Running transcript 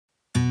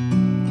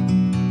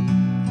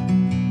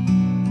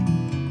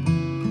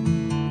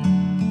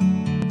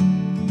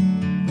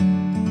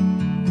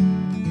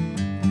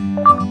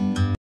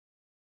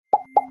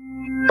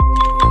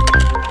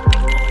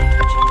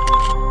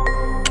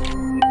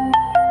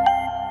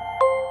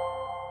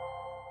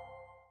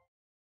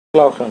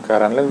بڵاو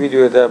خوێندکاران لەم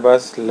ڤیدیۆدا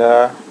باس لە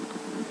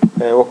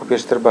وەکو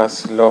پێشتر باس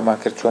لەوەمان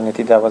کرد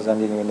چۆنێتی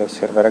دابەزاندنی ویندۆز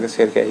سێرڤەرەکە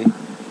سێرگایی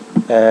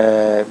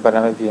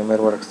بەنامەی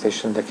VMware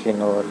وەرکستەیشن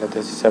دەکەینەوە لە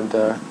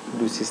دەسیسەبدا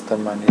دوو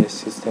سیستەممان هەیە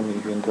سیستەمی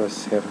ویندۆز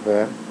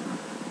سێرڤەر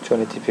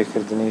چۆنێتی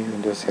پێکردنی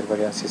ویندۆز سێرڤەر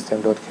یان سیستەم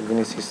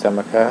لۆدکردنی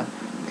سیستەمەکە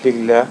کلیک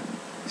لە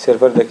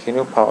سێرڤەر دەکەین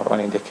و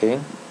پاوەڕۆنی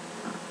دەکەین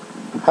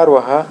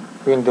هەروەها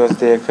ویندۆز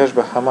دەیەکەش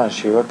بە هەمان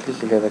شێوە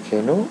کلیکی لێ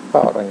دەکەین و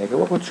پاوەڕۆنیەکە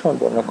وەکو چۆن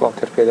بۆ لە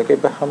کۆمپیوتەر پێ دەکەین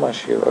بە هەمان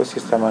شێوە ئەو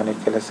سیستەمانێک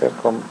کە لەسەر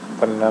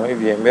بەرنامەی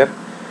VMware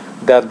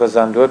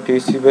دادبەزاندووە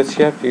پێویستی بە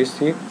چییە؟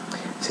 پێویستی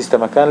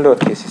سیستەمەکان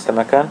لۆدکەی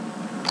سیستەمەکان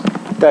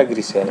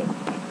داگریسێنین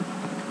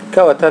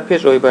کەواتە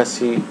پێش ئەوەی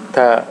باسی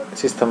تا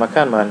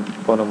سیستەمەکانمان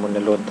بۆ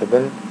نمونە لۆد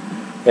دەبن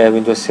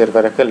ویندۆز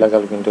سێرڤەرەکە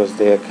لەگەڵ ویندۆز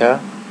دەیەکە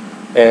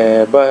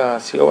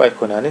باسی ئەو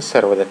ئایکۆنانەی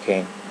سەرەوە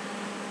دەکەین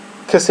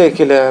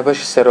کەسێکی لە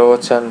بەشی سەرەوە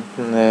چەند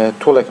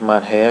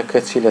توڵێکمان هەیە کە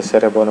چی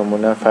لەسرە بۆ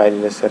نمونە فایلی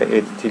لەسەر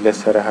ئێدیتی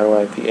لەسەر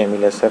هەروای VM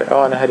لەسەر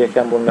ئەوانە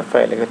هەریەکان بوون لە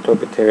فایلەکە تۆ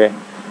بتەوێ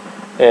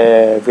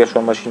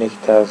ڤێرچوەڵ مەشینێکی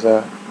تازە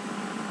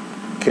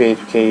کریت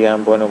بکەی یان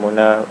بۆ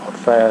نمونە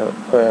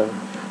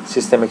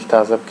سیستەمێکی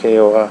تازە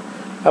بکەیەوە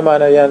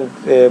ئەمانە یان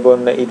بۆ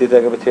نمونە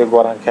ئیدیتەکە بتەوێ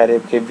گۆڕانکاری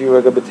بکەی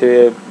ڤیوەکە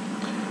بتەوێ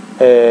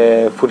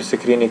فول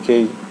سکرینێکی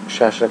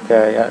شاشەکە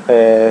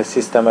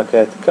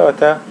سیستەمەکەت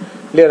کەواتە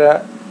لێرە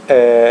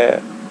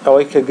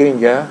ئەوەی کە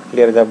گرنگە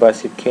لێرەدا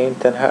باسی بکەین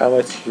تەنها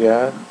ئەمە چییە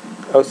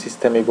ئەو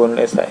سیستەمی بۆن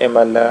ئێستا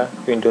ئێمە لە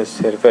ویندۆز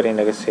سێرڤەری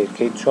نەگە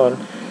سیرکەی چۆن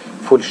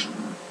فول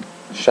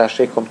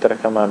شاشەی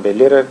کۆمپیوتەرەکەمان بێ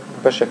لێرە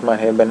بەشێکمان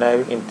هەیە بە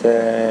ناوی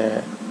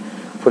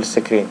فول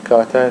سکرین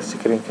کەواتە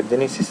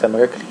سکرینکردنی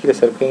سیستەمەکە کلیکی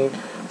لەسەر بکەین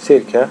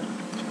سیرکە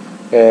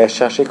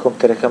شاشەی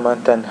کۆمپیوتەرەکەمان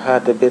تەنها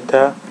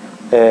دەبێتە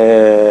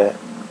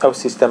ئەو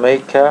سیستەمەی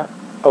کە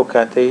ئەو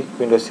کاتەی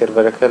ویندۆز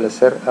سێرڤەرەکە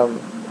لەسەر ئەم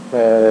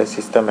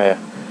سیستەمەیە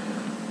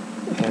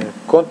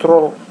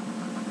کۆنتڕۆڵ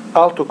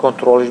ئالت و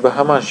کۆنتڕۆڵیش بە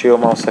هەمان شێوە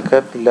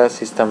ماوسەکەت لە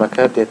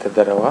سیستەمەکە دێتە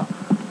دەرەوە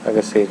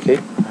ئەگە سیرکەی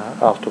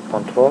ئالت و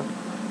کۆنتڕۆڵ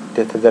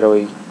دێتە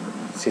دەرەوەی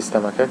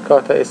سیستەمەکە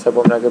کەواتە ئێستا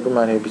بۆم ناگە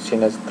بمانێ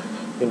بچینە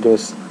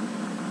ویندۆز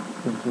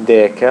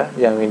دەیەکە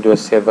یان ویندۆز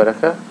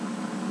سێرڤەرەکە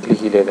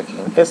کلیکی لێ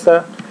دەکەین ئێستا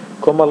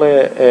کۆمەڵێ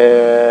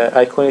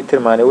ئایکۆنی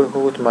ترمانەوەی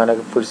هوتمانە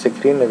فول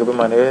سکرین لەگە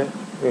بمانەوێت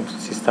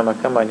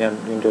سیستەمەکەمان یان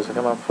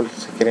ویندۆزەکەمان فول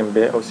سکرین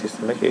بێ ئەو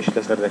سیستەمەکە ئیش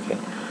لەسەر دەکەین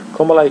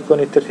کۆمەڵ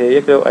ئایکۆنی تر هەیە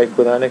یەک لەو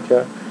ئایکۆنانە کە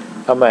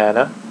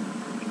ئەمایانە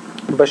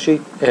بەشی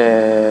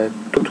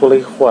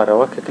تووڵی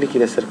خوارەوە کە کلیکی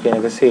لەسەر بکەین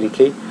ئەگە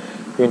سەیریکەی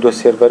ویندۆز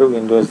سێرڤەر و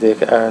ویندۆز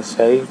دەیەکە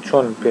ئاسایی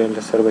چۆن پێ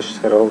لەسەر بەشی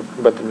سەرەوە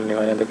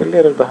بەدڵنیوانیان دەکرد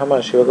لێرە بە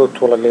هەمان شێوەگە و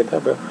تووڵە لێدا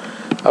بە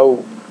ئەو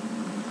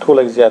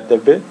تووڵێک زیاد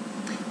دەبێت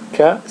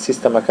کە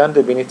سیستەمەکان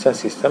دەبینی چەند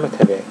سیستەمت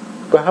هەبێ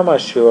بە هەمان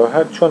شێوە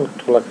هەر چۆن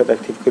تووڵەکەت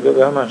ئەکتیڤ کردو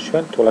بە هەمان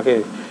شوێن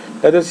تووڵەکەی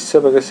لە دەستی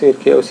سەبەگە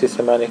سیرکەی ئەو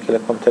سیستەمانێک لە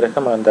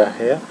کۆمپیوتەرەکەماندا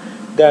هەیە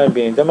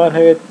دابینی دەمان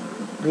هەوێت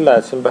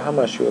لازم بە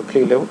هەمان شێوە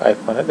کلیک لەو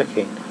ئایکۆنە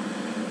دەکەین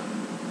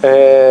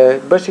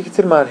بەشێکی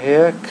ترمان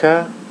هەیە کە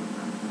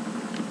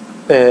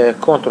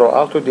کۆنتڕۆڵ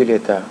ئالت و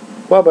دیلێتە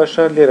وا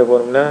باشە لێرە بۆ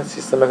نمونە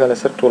سیستەمەکە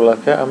لەسەر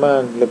تووڵەکە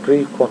ئەمان لە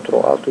بڕی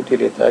کۆنتڕۆڵ ئالت و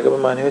دیلێتە ئەگە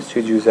بمان هەوێت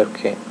سویچ یوزەر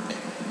بکەین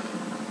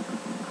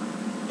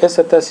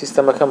ئێستا تا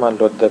سیستەمەکەمان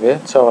لۆد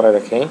دەبێت چاوەڕێ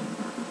دەکەین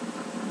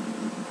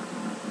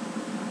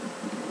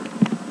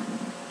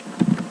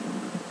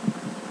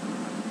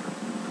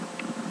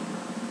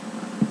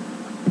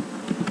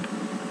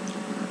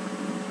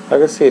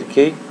ئەگە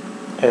سیرکەی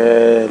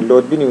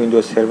لۆدبینی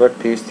ویندۆز سێرڤەر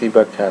پێویستی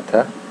بە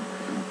کاتە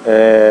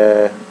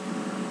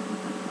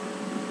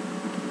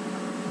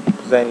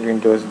بزانین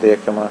ویندۆز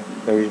دەیەکەمان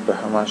ئەویش بە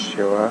هەمان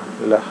شێوە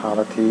لە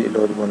حاڵەتی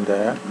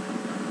لۆدبووندایە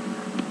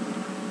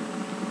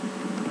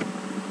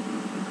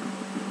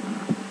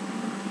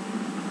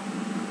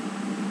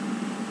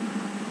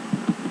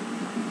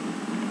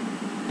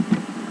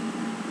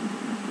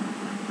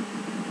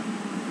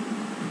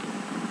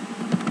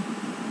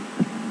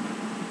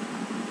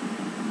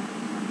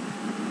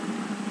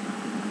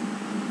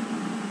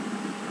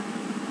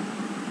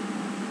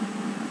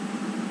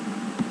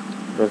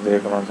ویندۆز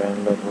دەیەکەمان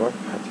زانین لۆدووە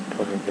کاتی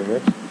تۆڕی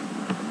دەبێت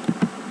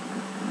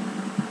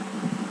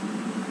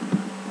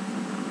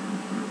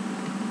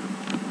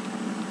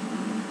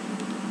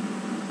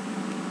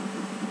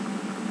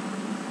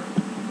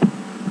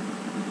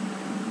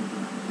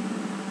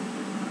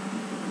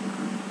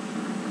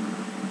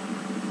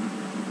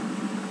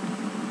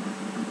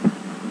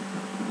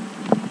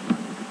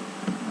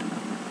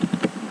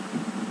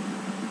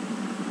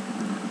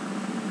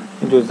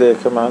ویندۆز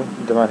دەیەکەمان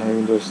دەمان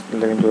هەیە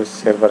لە ویندۆز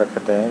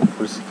سێرڤەرەکەدایین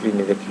فول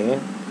سکرینی دەکەین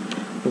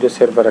ویندۆز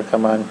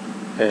سێرڤەرەکەمان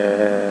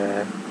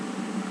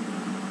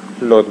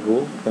لۆد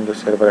بوو ویندۆز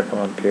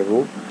سێرڤەرەکەمان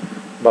پێبوو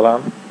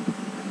بەڵام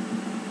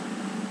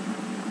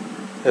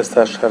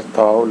ئێستاش هەر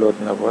تەواو لۆد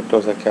نەبووە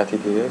تۆزە کاتی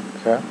دەوێت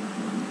کە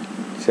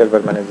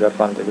سێرڤەر مەنێجەر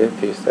ڕان دەبێت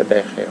پێویستە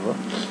دایخێەوە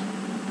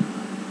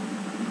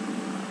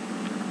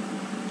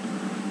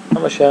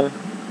ئەمەشیان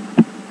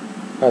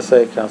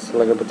ئاسایی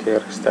کانسڵەکە بتوێ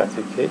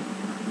ڕستاتی بکەیت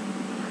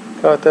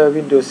کەواتە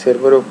ویندۆز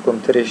سێرڤەر و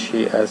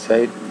کۆمپیوتەرێکی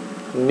ئاسایی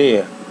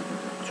نییە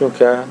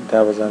چونکە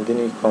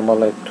دابەزاندنی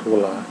کۆمەڵێک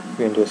تووڵە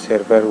ویندۆز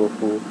سێرڤەر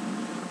وەکو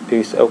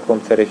پێویست ئەو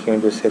کۆمپیوتەرێکی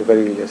ویندۆز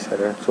سێرڤەری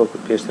لەسەرە چۆکو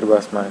پێشتر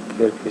باسمان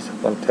کرد پێویستە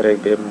کۆمپیوتەرێک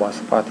بێ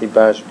مواصفاتی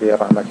باش بێ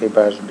ڕامەکەی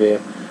باش بێ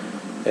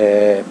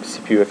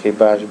سیپیوەکەی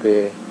باش بێ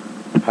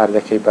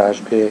هاردەکەی باش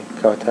بێ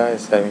کەواتە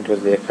ئێستا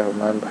ویندۆز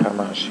یەکەمان بە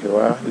هەمان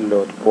شێوە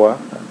لۆد بووە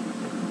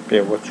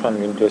پێوە چۆن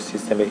ویندۆز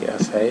سیستەمێکی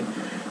ئاسایی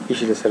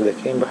ئیشی لەسەر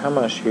دەکەین بە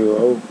هەمان شێوە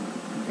ئەو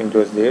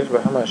ویندۆز دێش بە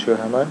هەمان شێوە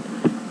هەمان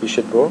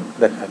ئیشت بۆ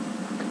دەکات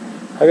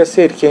ئەگە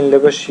سیرکەین لە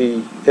بەشی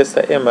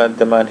ئێستا ئێمە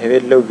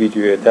دەمانهەوێت لەو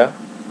ڤیدیۆیەدا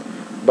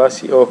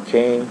باسی ئەوە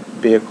بکەین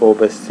بێکەوە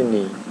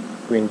بەستنی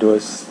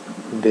ویندۆز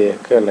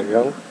دەکە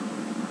لەگەڵ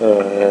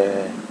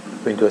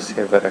ویندۆز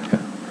سێرڤەرەکە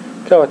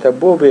کەواتە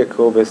بۆ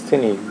بێکەوە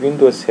بەستنی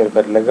ویندۆز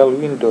سێرڤەر لەگەڵ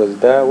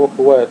ویندۆزدا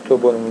وەکو وایە تۆ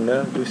بۆ نمونە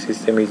دوو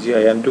سیستەمی جیا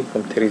یان دوو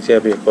کۆمپیوتەری جیا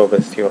بێکەوە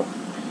بەستیەوە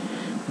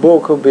بۆ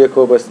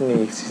بێکەوە بەستنی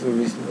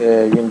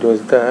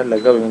ویندۆزدا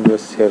لەگەڵ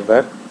ویندۆز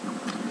سێرڤەر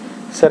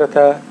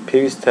سەرەتا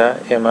پێویستە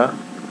ئێمە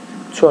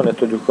چۆنە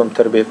تۆ دوو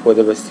کۆمپیوتەر بێکەوە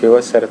دەبەستیەوە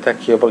سەرەتا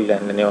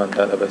کێبڵیان لە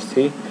نێواندا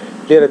دەبەستی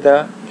لێرەدا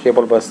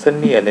کێبڵ بەستن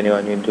نییە لە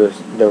نێوان ویندۆز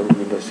و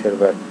ویندۆز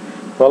سێرڤەر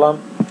بەڵام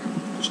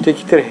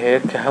شتێکی تر هەیە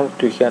کە هەموو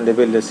دووکیان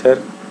دەبێت لەسەر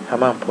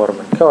هەمان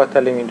پۆڕمن کەواتە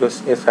لە ویندۆز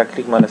ئێستا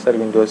کلیکمان لەسەر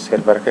ویندۆز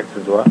سێرڤەرەکە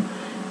کردووە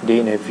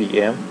دێینە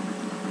VM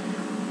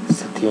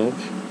ستینگ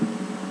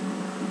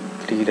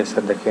کلیکی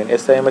لەسەر دەکەین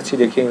ئێستا ئێمە چی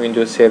دەکەین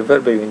ویندۆز سێرڤەر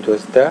بە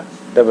ویندۆزدا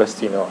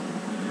دەبەستینەوە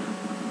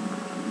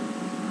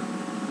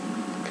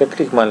کە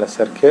کلیکمان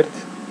لەسەر کرد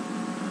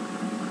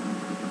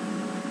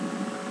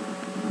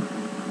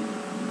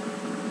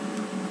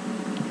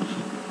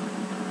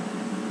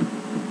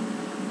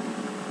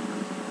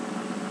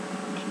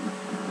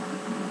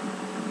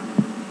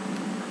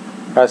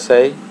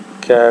ئاسایی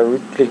کە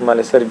کلیکمان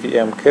لەسەر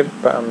VM کرد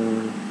بە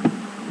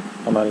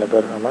ئەمان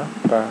لەبەر ئەمە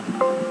بە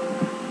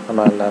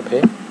ئەمان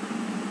لاپێ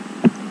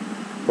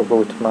وەکو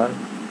وتمان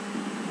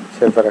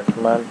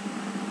سێرڤەرەکەمان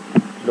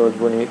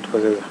لۆدبوونی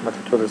تۆزە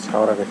زەحمەتە تۆزە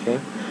چاوەڕە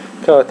دەکەین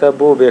کەواتە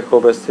بۆ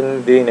بێکەوە بەستن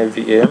دێینە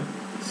VM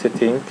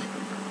ستینگ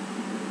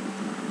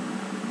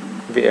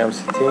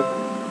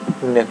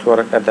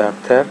نێتۆڕک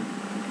ئەداپتەر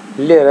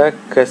لێرە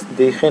کەس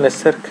دەیخێنە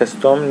سەر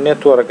کەستۆم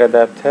نێتۆڕک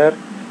ئەداپتەر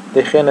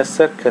دەیخێنە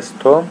سەر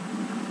کەستۆم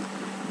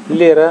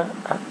لێرە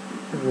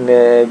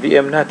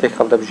VM ناتێک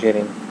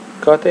هەڵدەبژێرین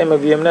کەواتە ئێمە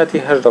VM ناتی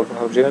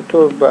هەڵبژێرین تۆ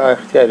بە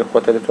اختیاری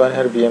خۆتە دەتوانێت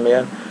هەر VM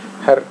یان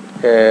هەر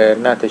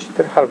ناتێکی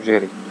تر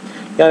هەڵبژێری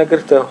یان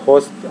گرتە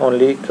هۆست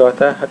ئۆنلی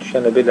کەواتە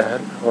هەرچیان دەبێت لە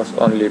هەر هۆست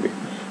ئۆنلی بێ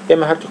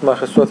ئێمە هەرتوکمان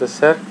خستووەتە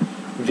سەر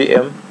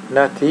VM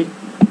ناتی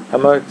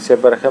ئەمە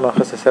سێرڤەرەکەمان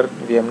خستە سەر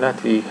VM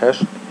ناتی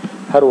 8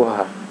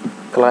 هەروەها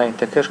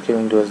کلاینتەکەش کە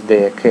ویندۆز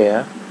دەیەکەیە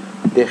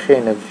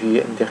دەخێنە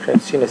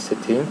چینە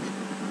ستینگ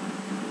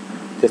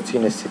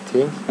دەچینە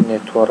ستینگ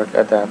نێتۆڕک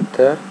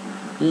ئەداپتەر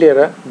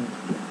لێرە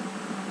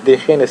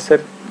دەخێنە سەر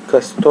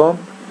کەستۆم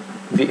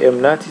VM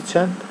ناتی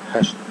چەند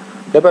 8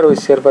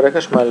 لەبەرەوەی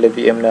سێرڤەرەکەشمان لە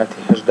VM ناتی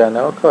 8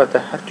 داناوە کەواتە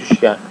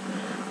هەردووشیان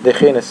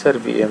دەخێنە سەر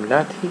VM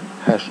ناتی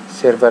 8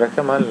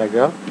 سێرڤەرەکەمان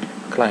لەگەڵ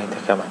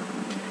کلاینتەکەمان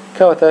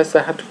کەواتە ئێستا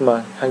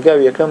هەردووکمان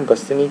هەنگاوی یەکەم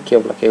بەستنی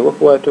کێبڵەکەی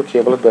وەکو وایە تۆ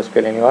کێبڵت بەست پێ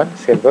لە نێوان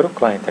سێرڤەر و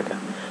کلاینتەکە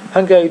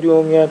هەنگاوی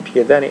دووەمیان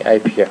پێدانی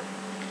IPە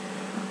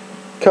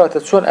کەواتە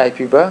چۆن IP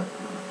بە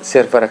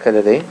سێرڤەرەکە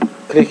دەدەین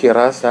کلیکی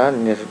ڕاستە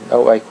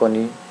ئەو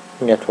ئایکۆنی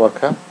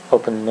نێتۆڕکە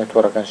ئۆپن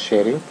نێتۆڕەکان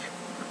شێرینگ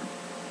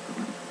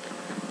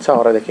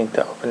چاوەڕێ دەکەین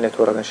تا ئۆپن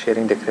نێتۆڕەکان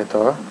شێرینگ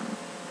دەکرێتەوە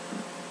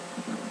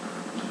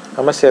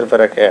ئەمە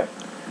سێرڤەرەکەیە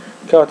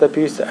کەواتە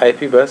پێویستە IP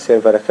بە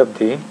سێرڤەرەکە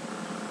بدەین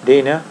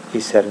دێینە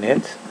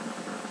ئیسەرنێت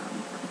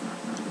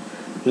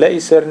لە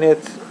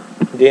ئیسەرنێت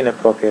دێینە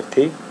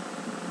پرۆپێرتی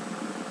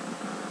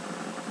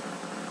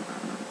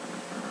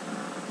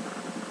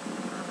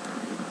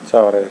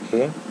چاوەڕێ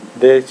دەکەین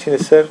دەچینە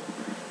سەر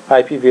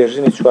IP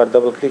ڤێرژنی 4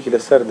 دەبڵ کلیکی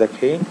لەسەر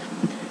دەکەین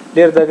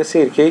لێرەداگە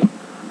سیرکەی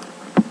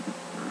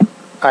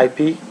IP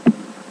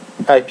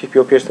پێ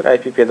و پێشتر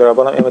IP پێدەڕا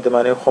بەڵام ئێمە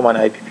دەمانێت خۆمان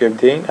IP پێ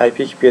بدەین IP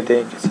کی پێ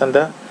دەین کە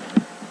چەندە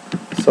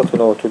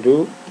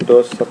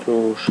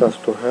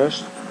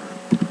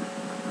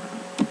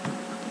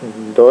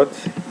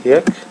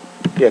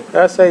 192.168.1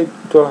 ئاسایی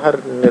تۆ هەر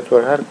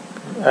نێتۆر هەر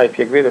IP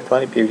بێ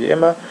دەتوانی پێ بدەی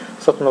ئێمە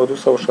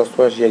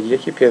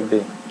 192.168.1 پێ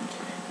بدەین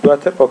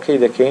دواتر ئۆکەی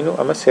دەکەین و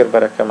ئەمە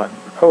سێرڤەرەکەمان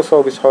ئەو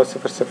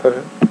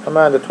 127.0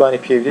 ئەمان دەتوانی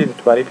پێ بدەیت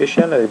دەتوانی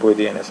پێشیان نەدەی بۆی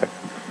DNS-ەکە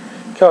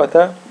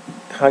کەواتە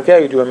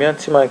هەنگاوی دووەمیان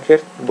چیمان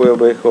کرد بۆیە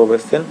بەیەکەوە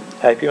بەستن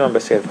IP-مان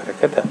بە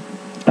سێرڤەرەکەتە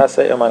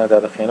ئاسایی ئەمانە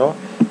دادەخێنەوە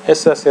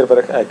ئێستا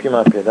سێرڤەرەکە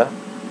IP-مان پێدا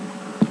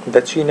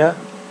دەچینە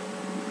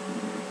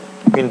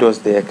ویندۆز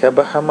دەیەکە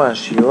بە هەمان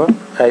شیوە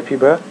IP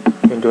بە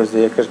ویندۆز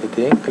دەیەکەش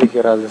دەدەین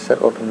کلیکی ڕاست لەسەر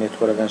ئۆپن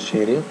نێتۆڕەکان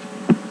شێرینگ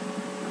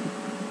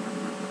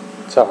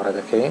چاوەڕێ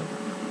دەکەین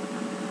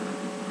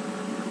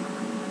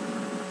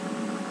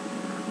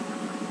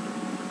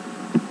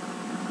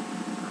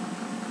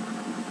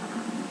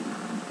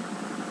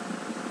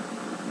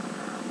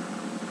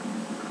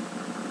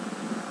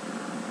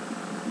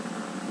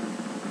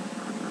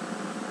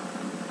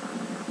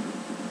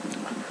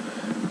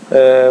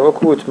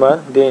وەکو وتمان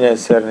دێینە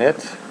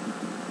ئیسەرنێت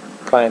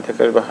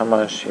کلاینتەکەش بە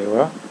هەمان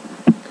شێوە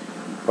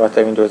واتە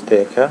ویندۆز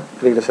دەیەکە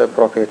کلیک لەسەر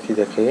پرۆپێرتی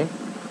دەکەین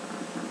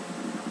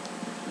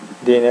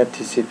دێنە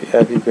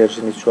TCP/IP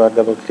ڤێرژنی 4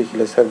 دەبڵ کلیکی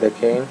لەسەر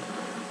دەکەین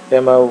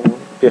ئێمە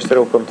پێشتر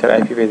ئەو کۆمپیوتەر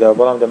IP پێداوە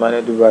بەڵام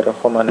دەمانێت دووبارە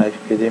خۆمان IP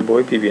پێدەین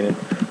بۆی ببینن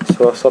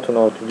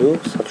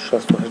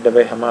 192.168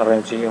 دەبێت هەمان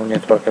ڕێنجی ئەو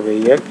نێتۆڕکە بێ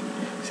یەک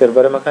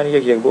سێرڤەرەکان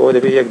یەک بۆ ئەوە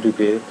دەبێت 1-2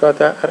 بێ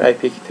کاتە هەر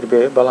IP-یەکی تر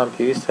بێ بەڵام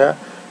پێویستە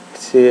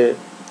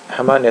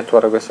هەمان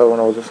نێتۆڕک بێ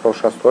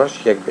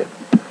 192.168 یەک بێت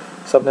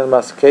سەبنەر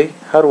ماسکەی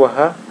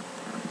هەروەها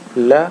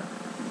لە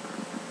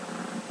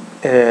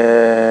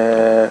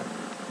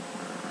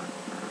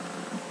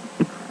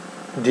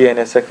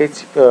DNS-ەکەی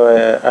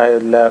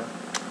لە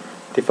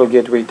دیفڵ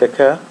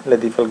گێتوەیتەکە لە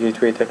دیفڵ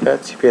گێتوەیتەکە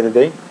چی پێ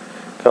دەدەین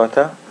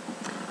کەواتە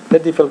لە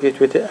دیفڵ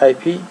گێتوێتە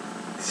IP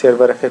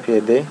سێرڤەرەکە پێ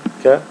دەدەین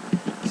کە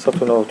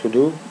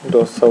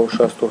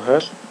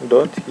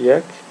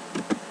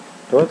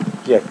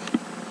 192.168.1.1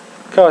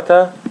 کەواتە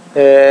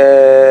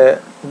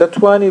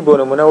دەتوانی بۆ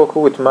نمونە وەکو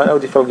وتمان ئەو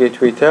دیفڵ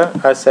گێتوەیتە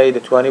ئاسایی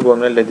دەتوانی بۆ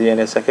منە لە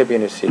DNS-ەکە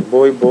بنووسی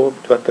بۆی بۆ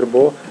دواتر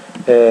بۆ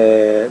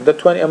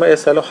دەتوانانی ئەمە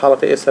ئێستا لەو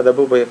حاڵەتە ئێستا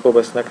دەبوو بە یەکەوە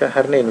بەستنەکە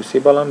هەر نەینووسی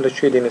بەڵام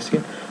لەکوێ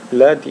دەینووسین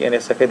لە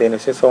DNS-ەکە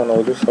دەینووسین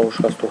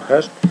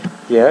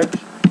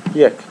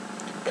 192.168.1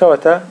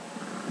 کەواتە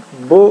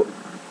بۆ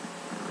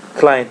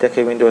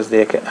کلاینتەکەی ویندۆز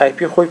دەیەکە IP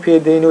خۆی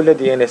پێدەین و لە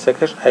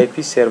DNS-ەکەش IP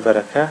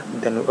سێرڤەرەکە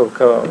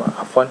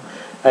عەفوان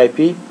IP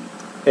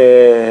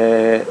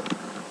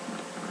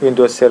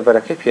ویندۆز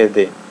سێرڤەرەکەی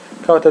پێدەین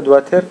کەواتە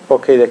دواتر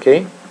ئۆکەی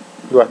دەکەین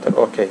دواتر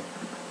ئۆکەی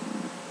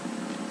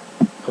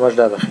ئەمەش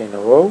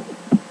دابەخینەوە و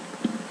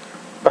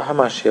بە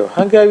هەمان شێوە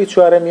هەنگاوی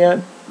چوارەمیان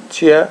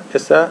چییە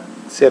ئێستا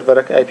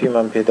سێرڤەرەکە IP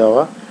مان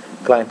پێداوە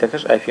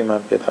کلاینتەکەش IP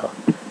مان پێداوە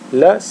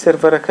لە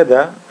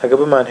سێرڤەرەکەدا ئەگە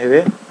بمان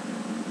هەوێ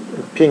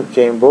پینگ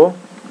بکەین بۆ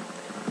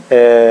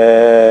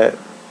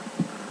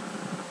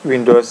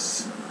ویندۆز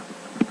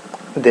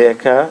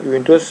دەیەکە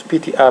ویندۆز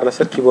PTR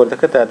لەسەر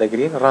کیبۆردەکە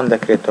دادەگرین ڕان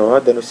دەکرێتەوە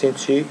دەنووسین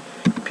چی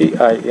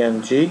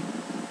PING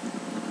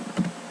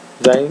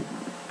زین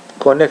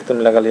کۆنێکتن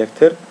لەگەڵ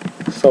یەکتر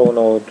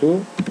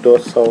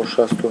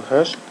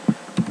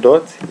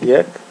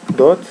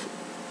 192.168.1.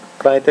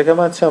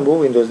 کلاینتەکەمان چەند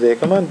بوو ویندۆز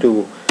دەیەکەمان 2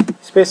 بوو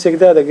سپێسێک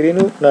دادەگرین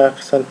و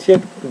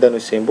ناقسەنتیەک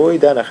دەنووسین بۆی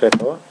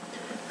دانەخرێتەوە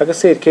ئەگە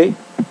سیرکەی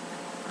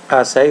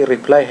ئاسایی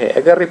ریپلای هەیە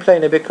ئەگەر ریپلای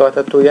نەبێت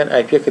کەواتە تۆ یان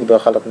IP-یەکت بە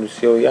خەڵق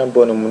نووسیەوە یان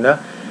بۆ نمونە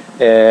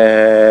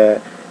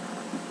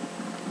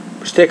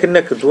شتێکت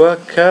نەکردووە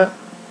کە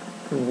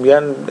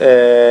یان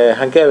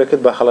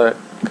هەنگاوێکت بە خەڵق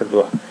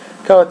کردووە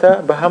کەواتە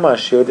بە هەمان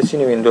شێوە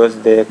دەچینە ویندۆز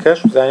دەیەکەش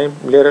بزانین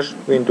لێرەش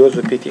ویندۆز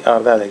و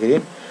PTR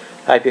دادەگرین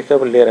IP-یەکە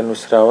لێرە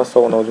نووسراوە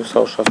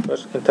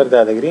 192.168 ئینتەر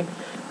دادەگرین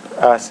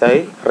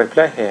ئاسایی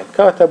ریپلای هەیە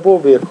کەواتە بۆ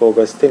بێرکەوە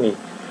بەستنی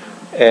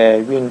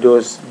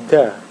ویندۆز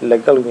 10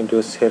 لەگەڵ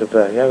ویندۆز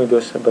سێرڤەر یان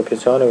ویندۆز بە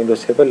پێچوانە ویندۆز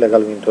سێرڤەر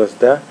لەگەڵ ویندۆز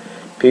 10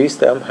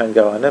 پێویستە ئەم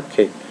هەنگاوانە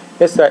بکەیت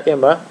ئێستا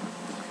ئێمە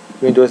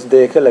ویندۆز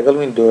دەیەکە لەگەڵ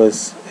ویندۆز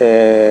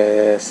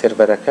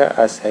سێرڤەرەکە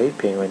ئاسایی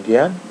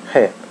پەیوەندیان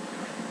هەیە